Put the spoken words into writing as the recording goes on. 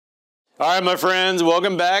All right, my friends,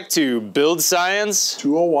 welcome back to Build Science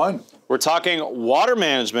 201. We're talking water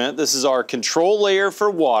management. This is our control layer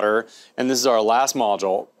for water, and this is our last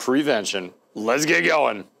module, prevention. Let's get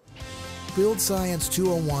going. Build Science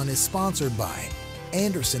 201 is sponsored by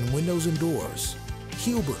Anderson Windows and Doors,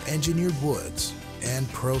 Huber Engineered Woods, and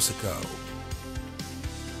Proseco.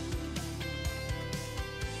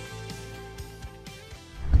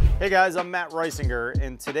 Hey guys, I'm Matt Reisinger,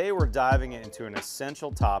 and today we're diving into an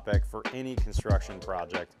essential topic for any construction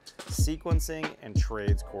project, sequencing and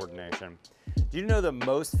trades coordination. Do you know that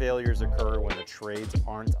most failures occur when the trades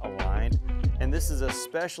aren't aligned? And this is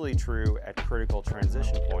especially true at critical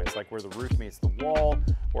transition points, like where the roof meets the wall,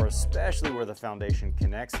 or especially where the foundation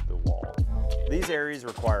connects to the wall. These areas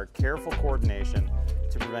require careful coordination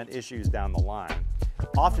to prevent issues down the line.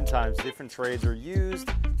 Oftentimes, different trades are used,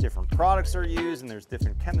 different products are used, and there's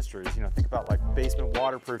different chemistries. You know, think about like basement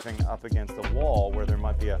waterproofing up against a wall where there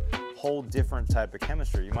might be a whole different type of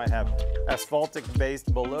chemistry. You might have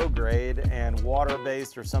asphaltic-based below grade and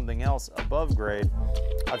water-based or something else above grade.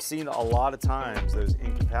 I've seen a lot of times those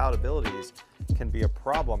incompatibilities can be a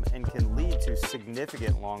problem and can lead to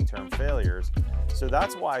significant long-term failures. So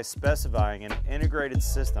that's why specifying an integrated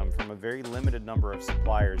system from a very limited number of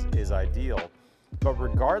suppliers is ideal. But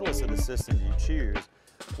regardless of the system you choose,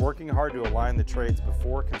 working hard to align the trades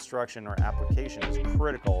before construction or application is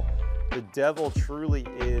critical. The devil truly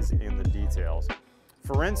is in the details.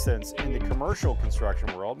 For instance, in the commercial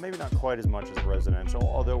construction world, maybe not quite as much as residential,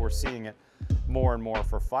 although we're seeing it more and more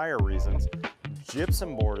for fire reasons,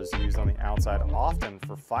 gypsum board is used on the outside often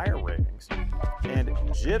for fire ratings. And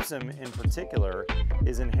gypsum in particular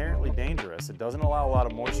is inherently dangerous. It doesn't allow a lot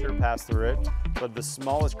of moisture to pass through it, but the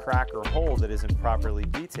smallest crack or hole that isn't properly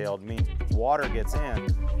detailed means water gets in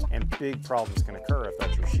and big problems can occur if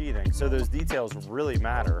that's your sheathing. So those details really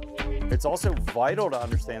matter. It's also vital to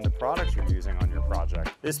understand the products you're using on your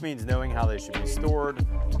project. This means knowing how they should be stored,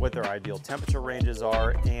 what their ideal temperature ranges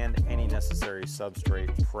are, and any necessary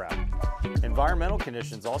substrate prep. Environmental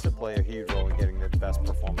conditions also play a huge role in getting the best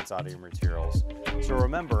performance out of your materials. So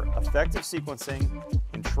remember, effective sequencing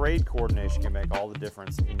and trade coordination can make all the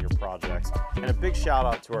difference in your projects. And a big shout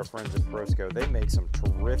out to our friends at Proseco. They make some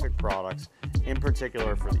terrific products, in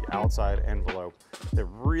particular for the outside envelope, that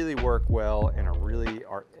really work well and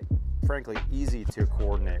are frankly easy to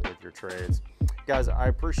coordinate with your trades. Guys, I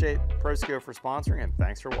appreciate Proseco for sponsoring, and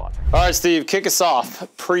thanks for watching. All right, Steve, kick us off.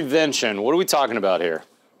 Prevention. What are we talking about here?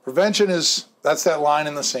 Prevention that's that line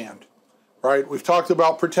in the sand, right? We've talked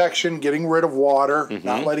about protection, getting rid of water,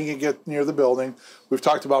 not letting it get near the building. We've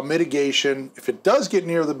talked about mitigation. If it does get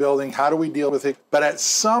near the building, how do we deal with it? But at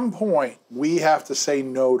some point, we have to say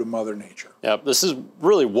no to Mother Nature. Yep, this is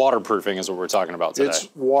really waterproofing is what we're talking about today. It's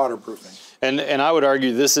waterproofing. And I would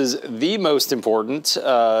argue this is the most important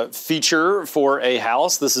feature for a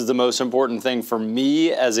house. This is the most important thing for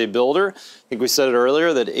me as a builder. I think we said it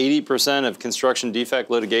earlier that 80% of construction defect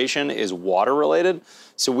litigation is water related.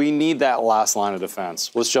 So we need that last line of defense.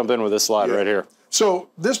 Let's jump in with this slide right here. So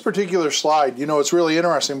this particular slide, you know, it's really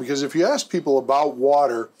interesting because if you ask people about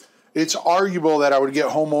water, it's arguable that I would get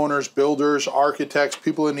homeowners, builders, architects,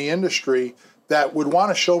 people in the industry that would want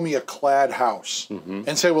to show me a clad house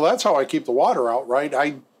and say, well, that's how I keep the water out, right?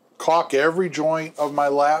 I caulk every joint of my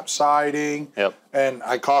lap siding, and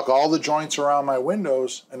I caulk all the joints around my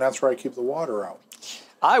windows, and that's where I keep the water out.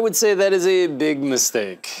 I would say that is a big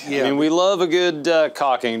mistake. I mean, we love a good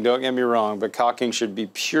caulking, don't get me wrong, but caulking should be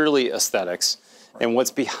purely aesthetics. And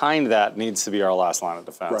what's behind that needs to be our last line of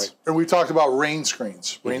defense. Right. And we talked about rain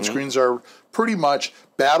screens. Rain screens are pretty much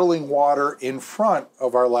battling water in front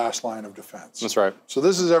of our last line of defense. That's right. So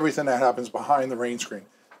this is everything that happens behind the rain screen.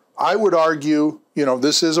 I would argue, you know,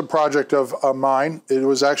 this is a project of mine. It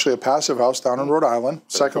was actually a passive house down in Rhode Island,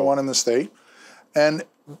 second one in the state. And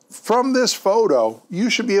from this photo, you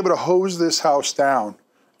should be able to hose this house down,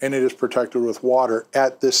 and it is protected with water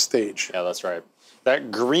at this stage. Yeah, that's right.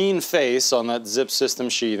 That green face on that zip system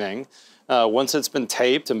sheathing, once it's been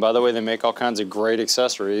taped, and by the way, they make all kinds of great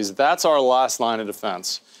accessories, that's our last line of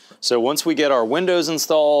defense. So once we get our windows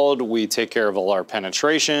installed, we take care of all our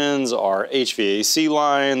penetrations, our HVAC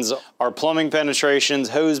lines, our plumbing penetrations,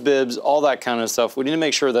 hose bibs, all that kind of stuff. We need to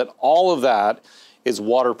make sure that all of that is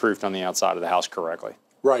waterproofed on the outside of the house correctly.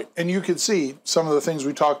 Right, and you can see some of the things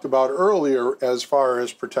we talked about earlier as far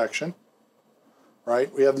as protection.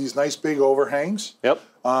 Right, we have these nice big overhangs.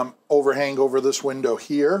 Overhang over this window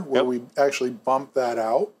here where we actually bump that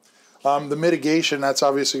out. The mitigation, that's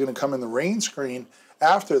obviously going to come in the rain screen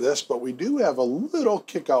after this, but we do have a little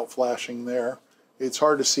kick out flashing there. It's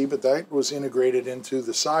hard to see, but that was integrated into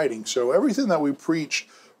the siding. So everything that we preached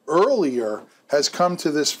earlier has come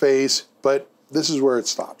to this phase, but this is where it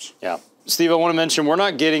stops. Yeah. Steve, I want to mention we're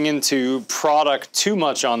not getting into product too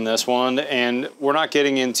much on this one, and we're not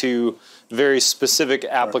getting into very specific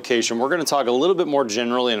application. We're going to talk a little bit more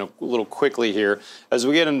generally and a little quickly here. As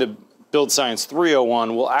we get into Build Science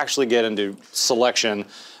 301, we'll actually get into selection.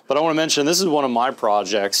 But I want to mention this is one of my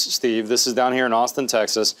projects, Steve. This is down here in Austin,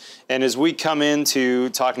 Texas. And as we come into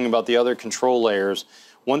talking about the other control layers,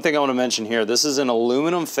 one thing I want to mention here, this is an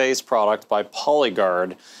aluminum face product by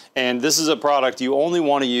PolyGuard. And this is a product you only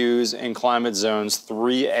want to use in climate zones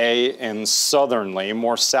 3A and southernly,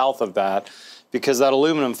 more south of that, because that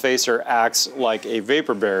aluminum facer acts like a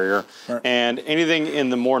vapor barrier. Right. And anything in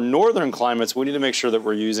the more northern climates, we need to make sure that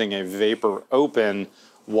we're using a vapor open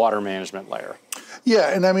water management layer.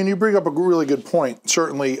 Yeah, and I mean, you bring up a really good point,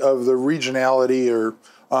 certainly of the regionality or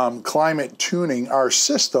climate tuning our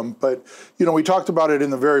system, but you know, we talked about it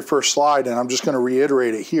in the very first slide, and I'm just going to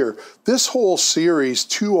reiterate it here. This whole series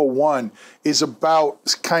 201 is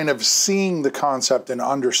about kind of seeing the concept and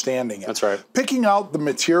understanding it. That's right. Picking out the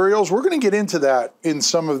materials, we're going to get into that in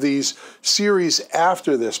some of these series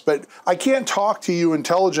after this, but I can't talk to you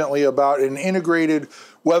intelligently about an integrated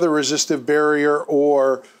weather resistive barrier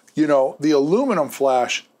or, you know, the aluminum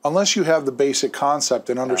flash unless you have the basic concept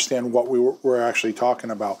and understand what we're actually talking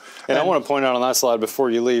about. And I want to point out on that slide before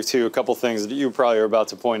you leave too, a couple things that you probably are about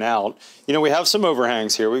to point out. You know, we have some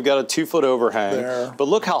overhangs here. We've got a 2-foot overhang, there. But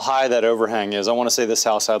look how high that overhang is. I want to say this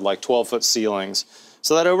house had like 12-foot ceilings.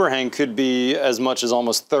 So that overhang could be as much as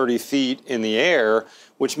almost 30 feet in the air,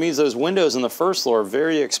 which means those windows in the first floor are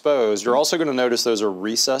very exposed. You're also going to notice those are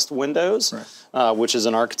recessed windows, right. Which is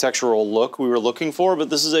an architectural look we were looking for, but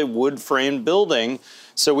this is a wood-framed building.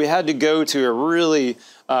 So we had to go to a really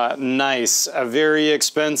nice, a very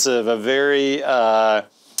expensive, a very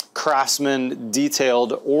craftsman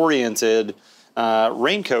detailed oriented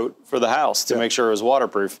raincoat for the house to make sure it was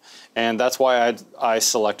waterproof. And that's why I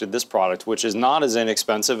selected this product, which is not as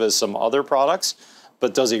inexpensive as some other products,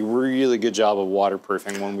 but does a really good job of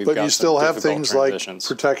waterproofing when we've got some difficult transitions. But you still have things like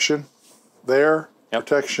protection there,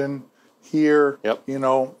 protection here, you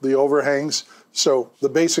know, the overhangs. So the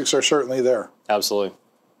basics are certainly there. Absolutely.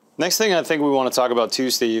 Next thing I think we want to talk about too,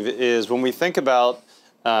 Steve, is when we think about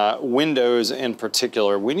windows in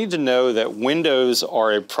particular, we need to know that windows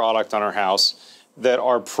are a product on our house that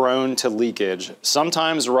are prone to leakage.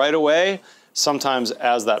 Sometimes right away, sometimes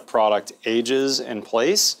as that product ages in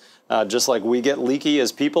place. Just like we get leaky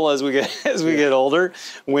as people as we get older,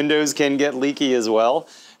 windows can get leaky as well.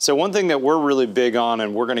 So one thing that we're really big on,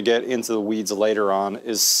 and we're going to get into the weeds later on,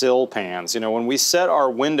 is sill pans. You know, when we set our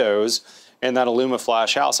windows in that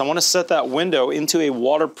Alumaflash house, I want to set that window into a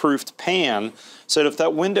waterproofed pan so that if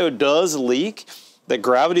that window does leak, that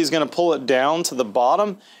gravity is going to pull it down to the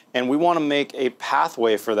bottom, and we want to make a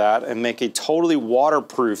pathway for that and make a totally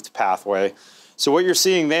waterproofed pathway. So what you're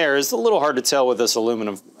seeing there is a little hard to tell with this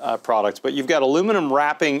aluminum product, but you've got aluminum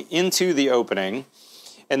wrapping into the opening,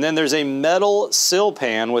 and then there's a metal sill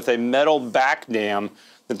pan with a metal back dam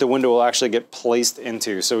that the window will actually get placed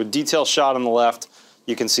into. So a detail shot on the left,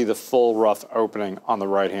 you can see the full rough opening on the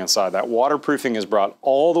right-hand side. That waterproofing is brought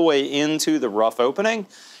all the way into the rough opening,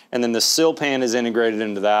 and then the sill pan is integrated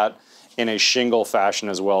into that in a shingle fashion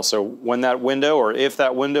as well. So when that window, or if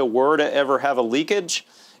that window were to ever have a leakage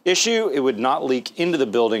issue, it would not leak into the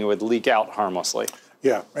building, it would leak out harmlessly.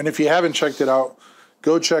 Yeah, and if you haven't checked it out,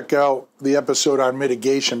 go check out the episode on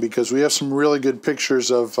mitigation, because we have some really good pictures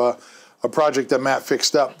of a project that Matt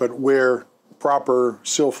fixed up, but where proper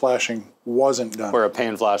sill flashing wasn't done. Where a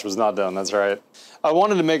pan flash was not done, that's right. I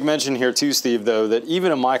wanted to make mention here too, Steve, though, that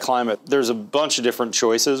even in my climate, there's a bunch of different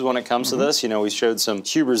choices when it comes to this. You know, we showed some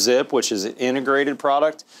Huber Zip, which is an integrated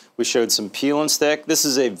product. We showed some peel and stick. This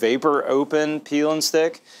is a vapor open peel and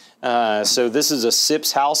stick. So this is a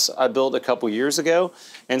SIPS house I built a couple years ago.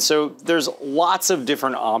 And so there's lots of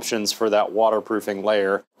different options for that waterproofing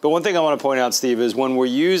layer. But one thing I want to point out, Steve, is when we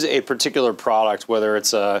use a particular product, whether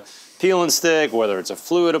it's a peel and stick, whether it's a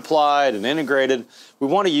fluid applied and integrated, we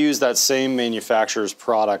want to use that same manufacturer's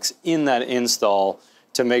products in that install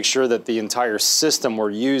to make sure that the entire system we're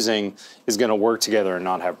using is going to work together and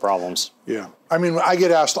not have problems. Yeah. I mean, I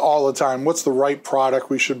get asked all the time, what's the right product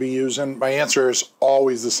we should be using? My answer is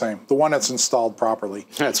always the same, the one that's installed properly.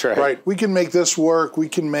 That's right. Right. We can make this work. We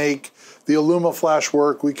can make the Alumaflash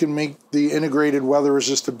work. We can make the integrated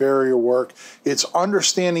weather-resistant barrier work. It's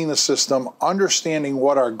understanding the system, understanding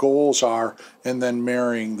what our goals are, and then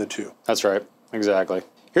marrying the two. That's right. Exactly.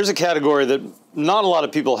 Here's a category that not a lot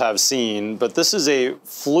of people have seen, but this is a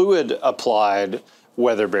fluid applied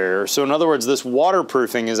weather barrier. So in other words, this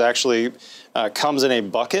waterproofing is actually comes in a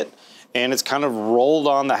bucket, and it's kind of rolled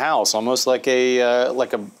on the house, almost like a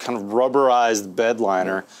kind of rubberized bed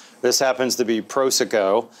liner. This happens to be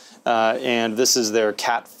Proseco, and this is their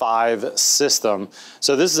Cat 5 system.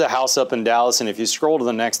 So this is a house up in Dallas, and if you scroll to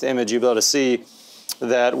the next image, you'll be able to see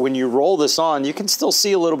that when you roll this on, you can still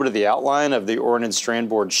see a little bit of the outline of the Ornate strand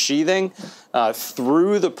board sheathing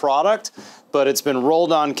through the product, but it's been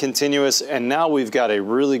rolled on continuous, and now we've got a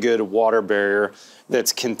really good water barrier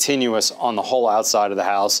that's continuous on the whole outside of the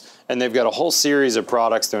house. And they've got a whole series of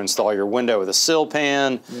products to install your window with a sill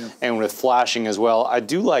pan and with flashing as well. I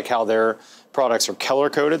do like how their products are color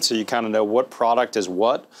coded, so you kind of know what product is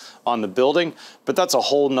what on the building, but that's a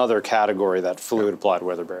whole nother category, that fluid applied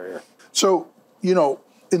weather barrier. So, you know,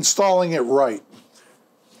 installing it right.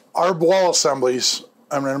 Our wall assemblies,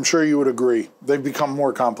 I mean, I'm sure you would agree, they've become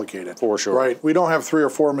more complicated. For sure. Right? We don't have 3 or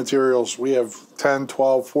 4 materials. We have 10,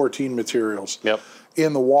 12, 14 materials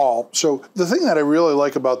in the wall. So the thing that I really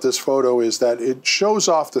like about this photo is that it shows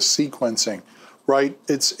off the sequencing, right?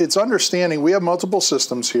 It's understanding. We have multiple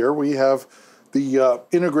systems here. We have the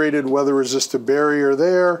integrated weather-resistant barrier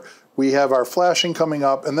there. We have our flashing coming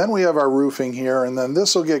up, and then we have our roofing here, and then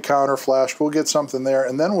this will get counter flashed, we'll get something there,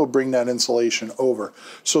 and then we'll bring that insulation over.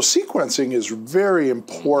 So sequencing is very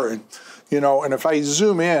important, you know, and if I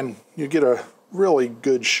zoom in, you get a really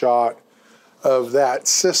good shot of that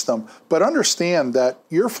system. But understand that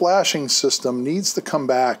your flashing system needs to come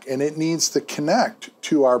back, and it needs to connect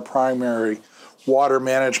to our primary water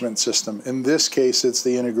management system. In this case, it's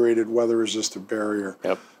the integrated weather-resistant barrier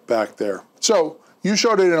back there. So you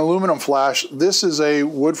showed it in aluminum flash. This is a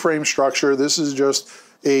wood frame structure. This is just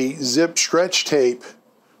a zip stretch tape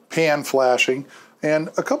pan flashing. And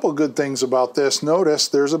a couple of good things about this. Notice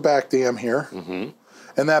there's a back dam here.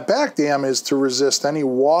 And that back dam is to resist any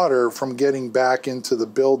water from getting back into the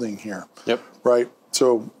building here. Right?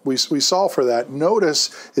 So we solve for that.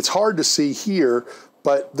 Notice it's hard to see here,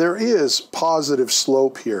 but there is positive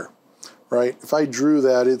slope here. Right? If I drew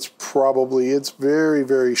that, it's very,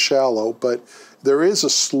 very shallow, but there is a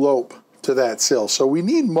slope to that sill. So we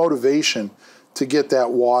need motivation to get that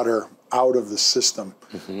water out of the system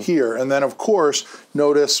here. And then, of course,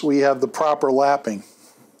 notice we have the proper lapping.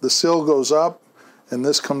 The sill goes up, and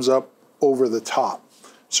this comes up over the top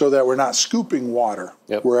so that we're not scooping water.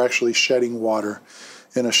 We're actually shedding water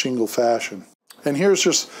in a shingle fashion. And here's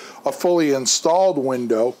just a fully installed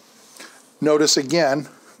window. Notice again,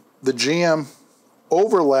 the jamb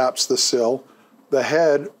overlaps the sill, the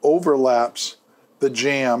head overlaps the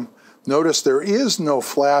jamb. Notice there is no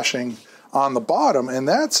flashing on the bottom, and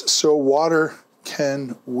that's so water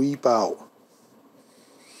can weep out.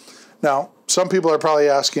 Now, some people are probably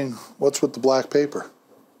asking, what's with the black paper?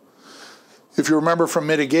 If you remember from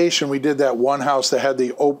mitigation, we did that one house that had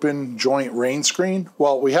the open joint rain screen.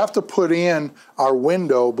 Well, we have to put in our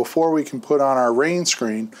window before we can put on our rain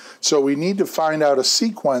screen. So we need to find out a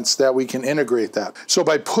sequence that we can integrate that. So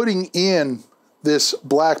by putting in this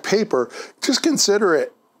black paper, just consider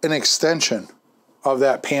it an extension of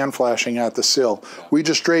that pan flashing at the sill. We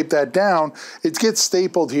just drape that down. It gets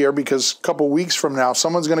stapled here because a couple weeks from now,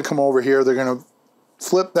 someone's gonna come over here, they're gonna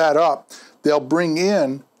flip that up, they'll bring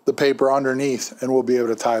in the paper underneath, and we'll be able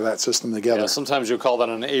to tie that system together. Sometimes you'll call that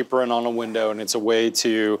an apron on a window, and it's a way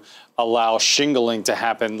to allow shingling to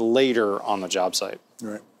happen later on the job site.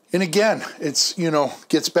 Right. And again, it's, you know,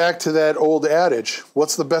 gets back to that old adage,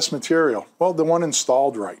 what's the best material? Well, the one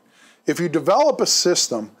installed right. If you develop a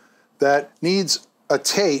system that needs a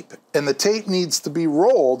tape, and the tape needs to be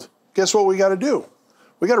rolled, guess what we got to do?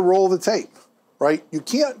 We got to roll the tape, right? You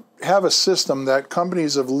can't have a system that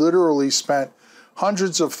companies have literally spent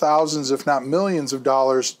hundreds of thousands, if not millions of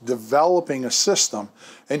dollars developing a system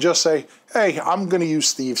and just say, hey, I'm going to use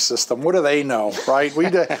Steve's system. What do they know, right?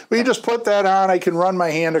 we just put that on. I can run my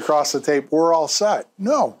hand across the tape. We're all set.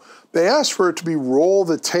 No, they asked for it to be roll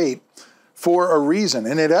the tape for a reason.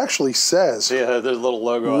 And it actually says, there's a little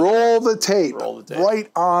logo. Roll the tape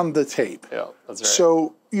right on the tape. Yeah, that's right.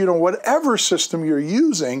 So, you know, whatever system you're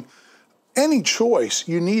using, any choice,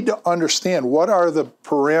 you need to understand what are the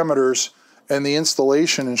parameters and the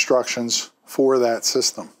installation instructions for that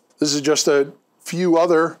system. This is just a few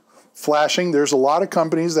other flashing. There's a lot of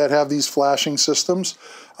companies that have these flashing systems.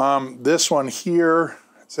 This one here,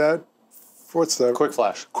 is that, what's the? Quick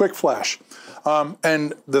Flash. Quick Flash.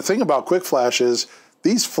 And the thing about Quick Flash is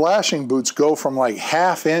these flashing boots go from like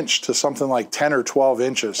 1/2 inch to something like 10 or 12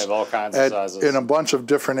 inches. They have all kinds of sizes. In a bunch of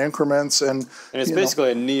different increments. And it's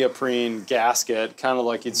basically a neoprene gasket, kind of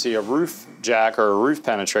like you'd see a roof jack or a roof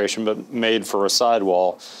penetration, but made for a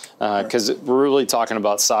sidewall. Because we're really talking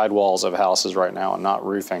about sidewalls of houses right now and not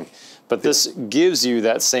roofing. But this gives you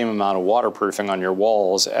that same amount of waterproofing on your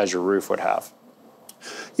walls as your roof would have.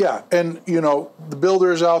 Yeah, and the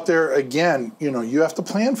builders out there, again, you have to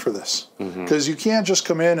plan for this, because you can't just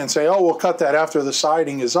come in and say, oh, we'll cut that after the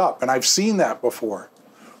siding is up. And I've seen that before,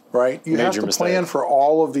 right? You have to plan for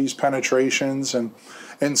all of these penetrations and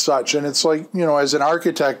such. And it's like, as an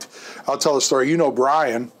architect, I'll tell a story.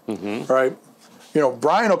 Brian, right?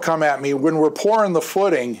 Brian will come at me when we're pouring the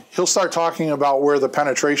footing. He'll start talking about where the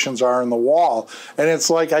penetrations are in the wall. And it's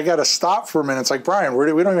like, I got to stop for a minute. It's like, Brian, we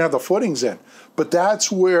don't even have the footings in. But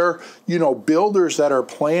that's where, builders that are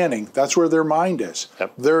planning, that's where their mind is.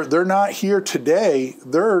 Yep. They're not here today.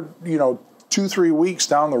 They're, 2-3 weeks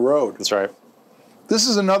down the road. That's right. This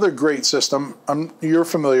is another great system. You're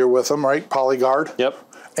familiar with them, right? PolyGuard. Yep.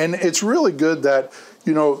 And it's really good that,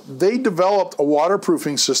 they developed a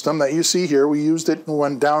waterproofing system that you see here. We used it and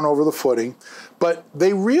went down over the footing. But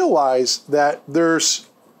they realized that there's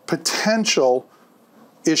potential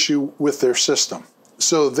issue with their system.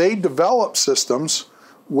 So they develop systems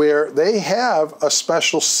where they have a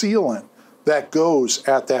special sealant that goes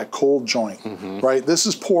at that cold joint, right? This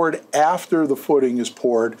is poured after the footing is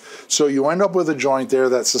poured. So you end up with a joint there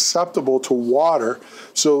that's susceptible to water.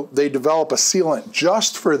 So they develop a sealant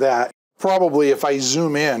just for that. Probably if I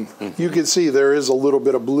zoom in, you can see there is a little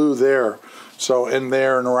bit of blue there. So in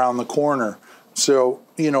there and around the corner. So,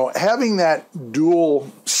 having that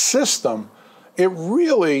dual system, it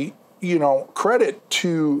really, credit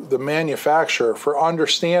to the manufacturer for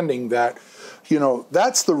understanding that,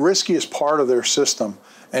 that's the riskiest part of their system,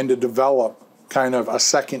 and to develop kind of a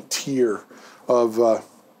second tier of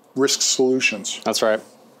risk solutions. That's right.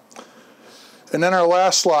 And then our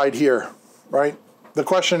last slide here, right? The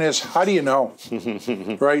question is, how do you know,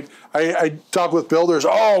 right? I talk with builders,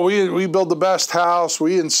 oh, we build the best house,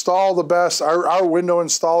 we install the best, our window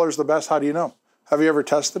installer's the best. How do you know? Have you ever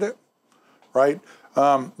tested it, right?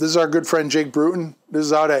 This is our good friend Jake Bruton. This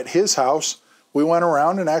is out at his house. We went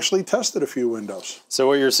around and actually tested a few windows. So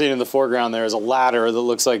what you're seeing in the foreground there is a ladder that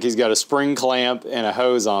looks like he's got a spring clamp and a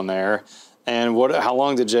hose on there. And how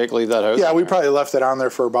long did Jake leave that hose on we there? probably left it on there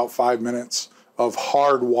for about 5 minutes of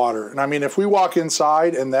hard water. And I mean, if we walk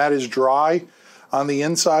inside and that is dry on the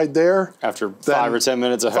inside there. After 5 or 10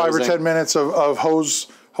 minutes of hosing? 5 or 10 minutes of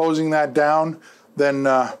hosing that down, then,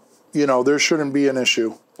 there shouldn't be an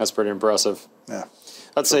issue. That's pretty impressive. Yeah.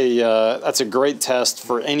 That's a great test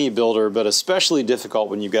for any builder, but especially difficult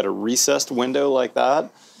when you've got a recessed window like that.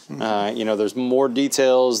 There's more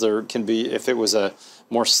details. There can be, if it was a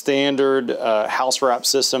more standard house wrap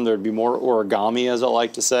system, there'd be more origami, as I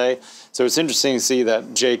like to say. So it's interesting to see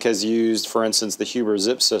that Jake has used, for instance, the Huber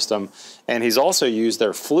Zip system, and he's also used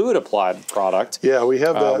their fluid applied product. Yeah, we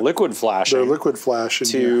have that liquid flashing. Their liquid flash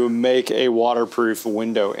to make a waterproof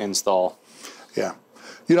window install. Yeah.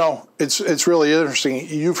 It's really interesting.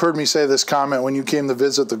 You've heard me say this comment when you came to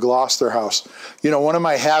visit the Gloucester house. One of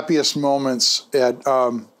my happiest moments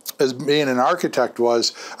as being an architect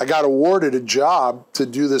was I got awarded a job to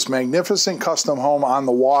do this magnificent custom home on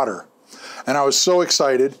the water. And I was so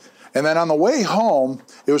excited. And then on the way home,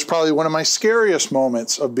 it was probably one of my scariest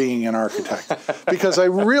moments of being an architect, because I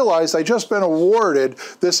realized I just been awarded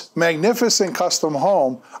this magnificent custom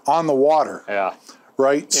home on the water. Yeah.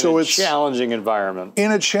 Right? In a challenging environment.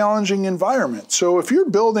 In a challenging environment. So if you're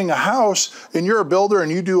building a house and you're a builder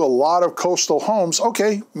and you do a lot of coastal homes,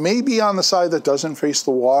 okay, maybe on the side that doesn't face the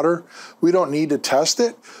water, we don't need to test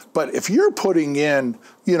it. But if you're putting in,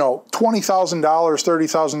 $20,000,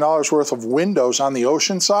 $30,000 worth of windows on the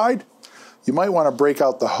ocean side, you might want to break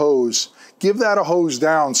out the hose. Give that a hose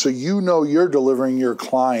down so you're delivering your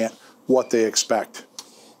client what they expect.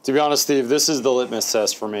 To be honest, Steve, this is the litmus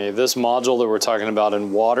test for me. This module that we're talking about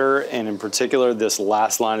in water, and in particular this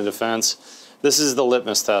last line of defense, this is the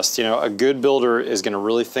litmus test. A good builder is going to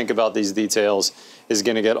really think about these details, is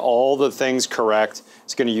going to get all the things correct,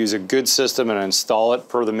 is going to use a good system and install it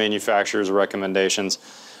per the manufacturer's recommendations.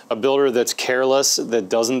 A builder that's careless, that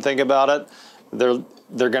doesn't think about it,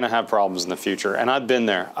 they're going to have problems in the future. And I've been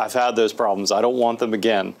there. I've had those problems. I don't want them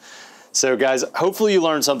again. So guys, hopefully you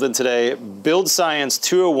learned something today. Build Science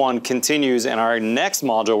 201 continues, and our next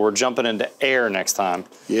module, we're jumping into air next time.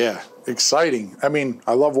 Yeah, exciting. I mean,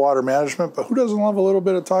 I love water management, but who doesn't love a little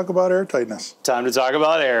bit of talk about air tightness? Time to talk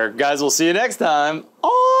about air. Guys, we'll see you next time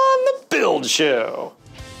on The Build Show.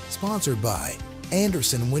 Sponsored by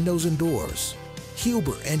Anderson Windows and Doors,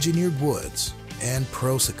 Huber Engineered Woods, and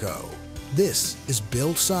Proseco. This is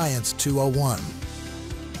Build Science 201.